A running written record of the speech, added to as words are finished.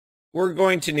We're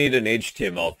going to need an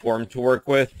HTML form to work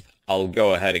with. I'll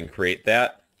go ahead and create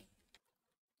that.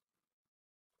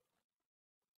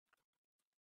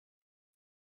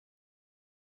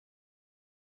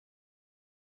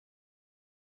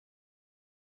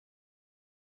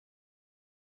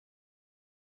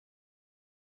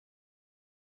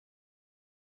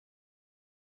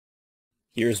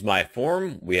 Here's my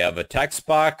form. We have a text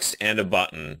box and a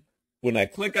button. When I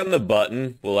click on the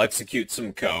button, we'll execute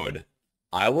some code.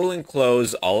 I will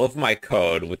enclose all of my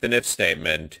code with an if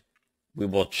statement. We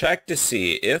will check to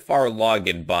see if our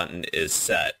login button is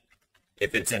set,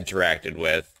 if it's interacted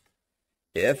with.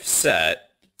 If set,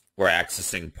 we're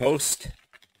accessing post.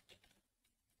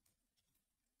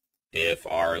 If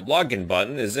our login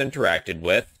button is interacted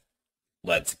with,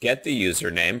 let's get the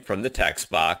username from the text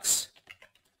box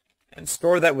and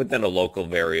store that within a local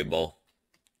variable.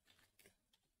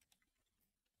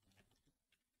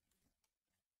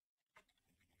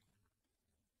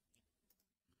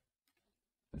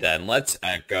 Then let's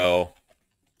echo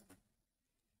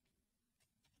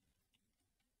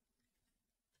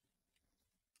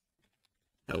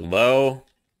hello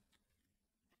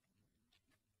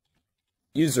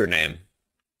username.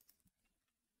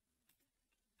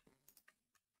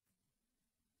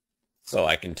 So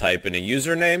I can type in a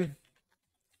username,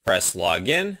 press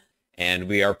login, and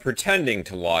we are pretending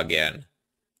to log in.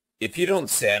 If you don't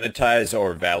sanitize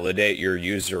or validate your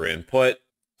user input,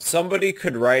 somebody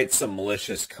could write some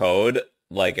malicious code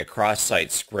like a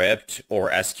cross-site script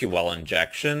or SQL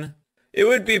injection. It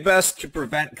would be best to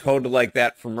prevent code like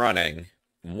that from running.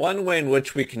 One way in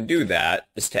which we can do that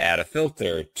is to add a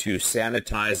filter to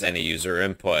sanitize any user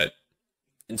input.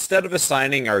 Instead of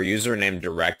assigning our username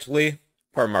directly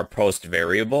from our post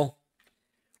variable,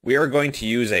 we are going to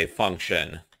use a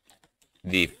function,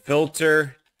 the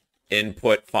filter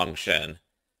input function,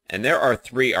 and there are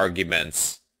 3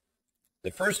 arguments.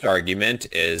 The first argument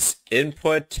is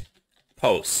input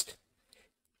post,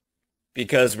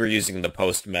 because we're using the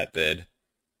post method.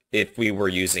 If we were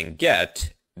using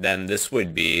get, then this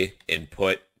would be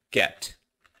input get.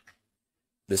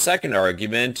 The second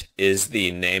argument is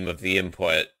the name of the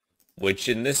input, which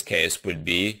in this case would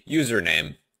be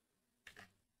username.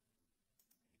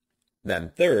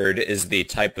 Then third is the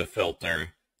type of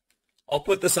filter. I'll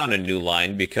put this on a new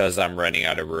line because I'm running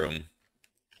out of room.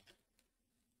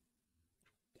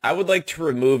 I would like to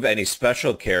remove any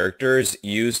special characters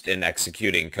used in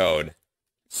executing code.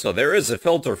 So there is a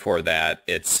filter for that.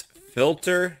 It's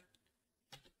filter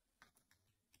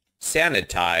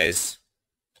sanitize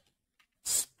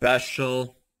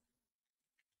special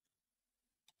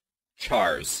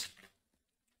chars.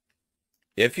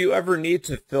 If you ever need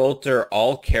to filter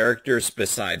all characters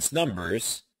besides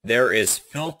numbers, there is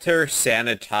filter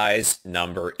sanitize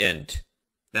number int.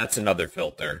 That's another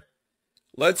filter.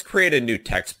 Let's create a new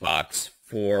text box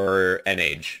for an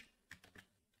age.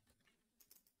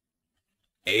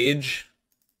 Age,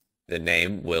 the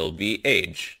name will be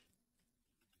age.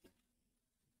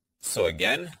 So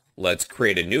again, let's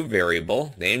create a new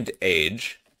variable named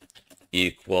age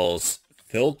equals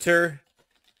filter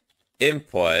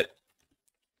input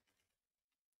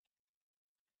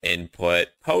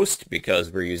post,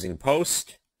 because we're using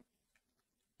post.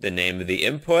 The name of the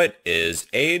input is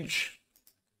age.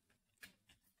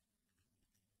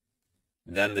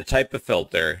 Then the type of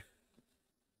filter.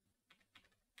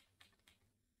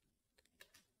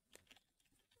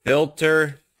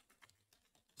 Filter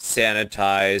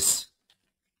sanitize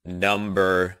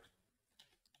number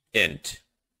int.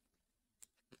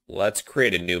 Let's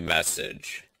create a new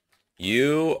message.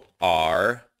 You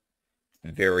are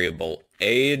variable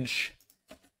age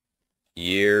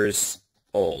years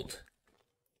old.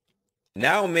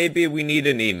 Now maybe we need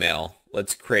an email.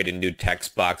 Let's create a new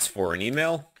text box for an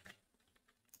email.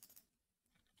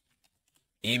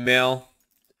 Email,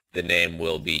 the name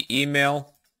will be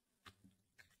email.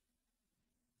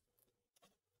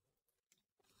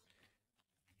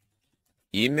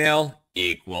 Email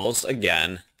equals,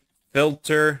 again,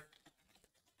 filter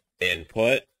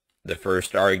input. The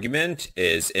first argument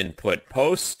is input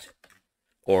post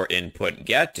or input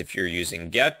get if you're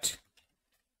using get.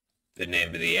 The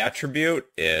name of the attribute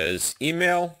is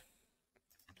email.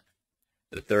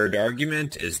 The third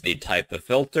argument is the type of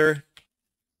filter.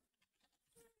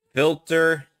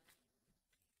 Filter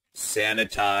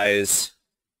sanitize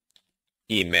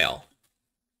email.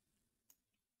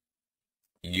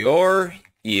 Your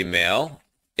email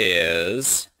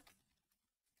is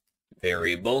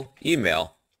variable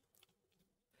email.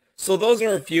 So those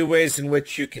are a few ways in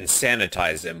which you can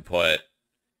sanitize input.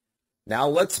 Now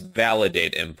let's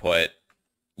validate input.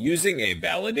 Using a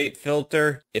validate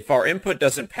filter, if our input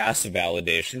doesn't pass a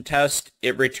validation test,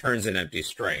 it returns an empty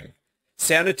string.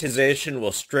 Sanitization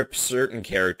will strip certain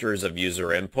characters of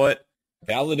user input.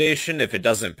 Validation, if it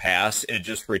doesn't pass, it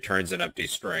just returns an empty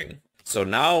string. So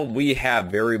now we have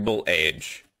variable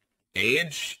age.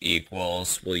 Age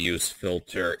equals, we'll use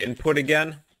filter input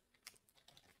again.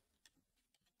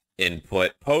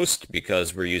 Input post,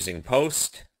 because we're using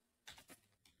post.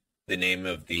 The name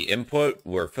of the input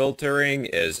we're filtering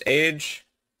is age.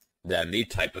 Then the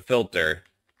type of filter.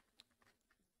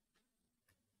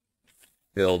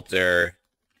 Filter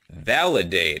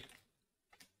validate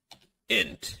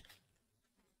int.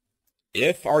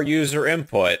 If our user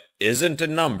input isn't a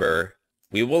number,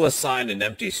 we will assign an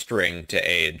empty string to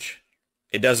age.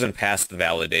 It doesn't pass the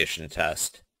validation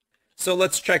test. So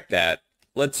let's check that.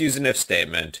 Let's use an if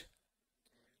statement.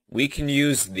 We can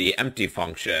use the empty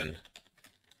function.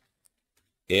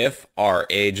 If our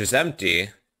age is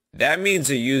empty, that means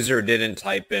a user didn't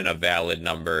type in a valid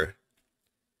number.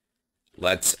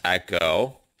 Let's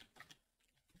echo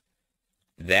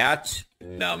that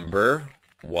number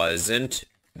wasn't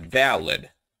valid.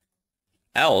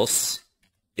 Else,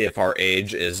 if our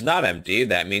age is not empty,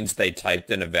 that means they typed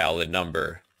in a valid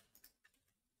number.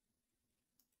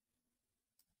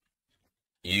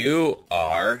 You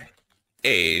are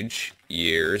age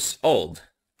years old.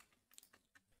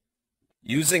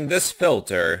 Using this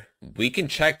filter, we can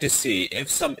check to see if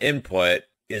some input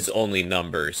is only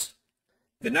numbers.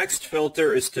 The next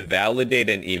filter is to validate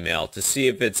an email to see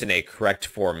if it's in a correct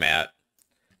format.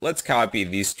 Let's copy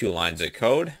these 2 lines of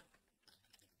code,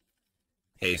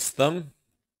 paste them,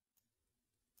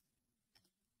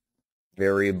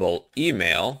 variable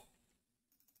email,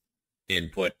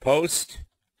 input post.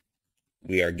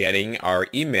 We are getting our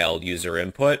email user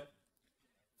input,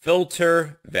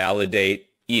 filter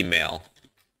validate email.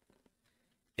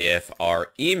 If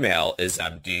our email is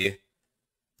empty,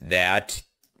 that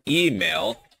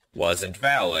email wasn't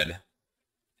valid.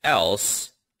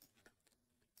 Else,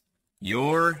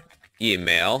 your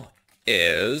email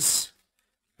is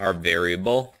our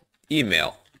variable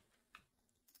email.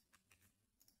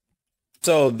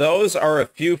 So those are a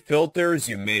few filters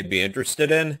you may be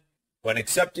interested in. When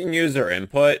accepting user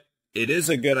input, it is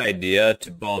a good idea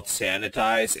to both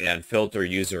sanitize and filter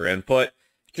user input,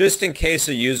 just in case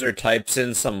a user types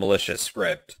in some malicious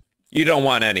script. You don't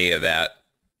want any of that.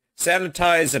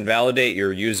 Sanitize and validate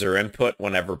your user input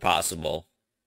whenever possible.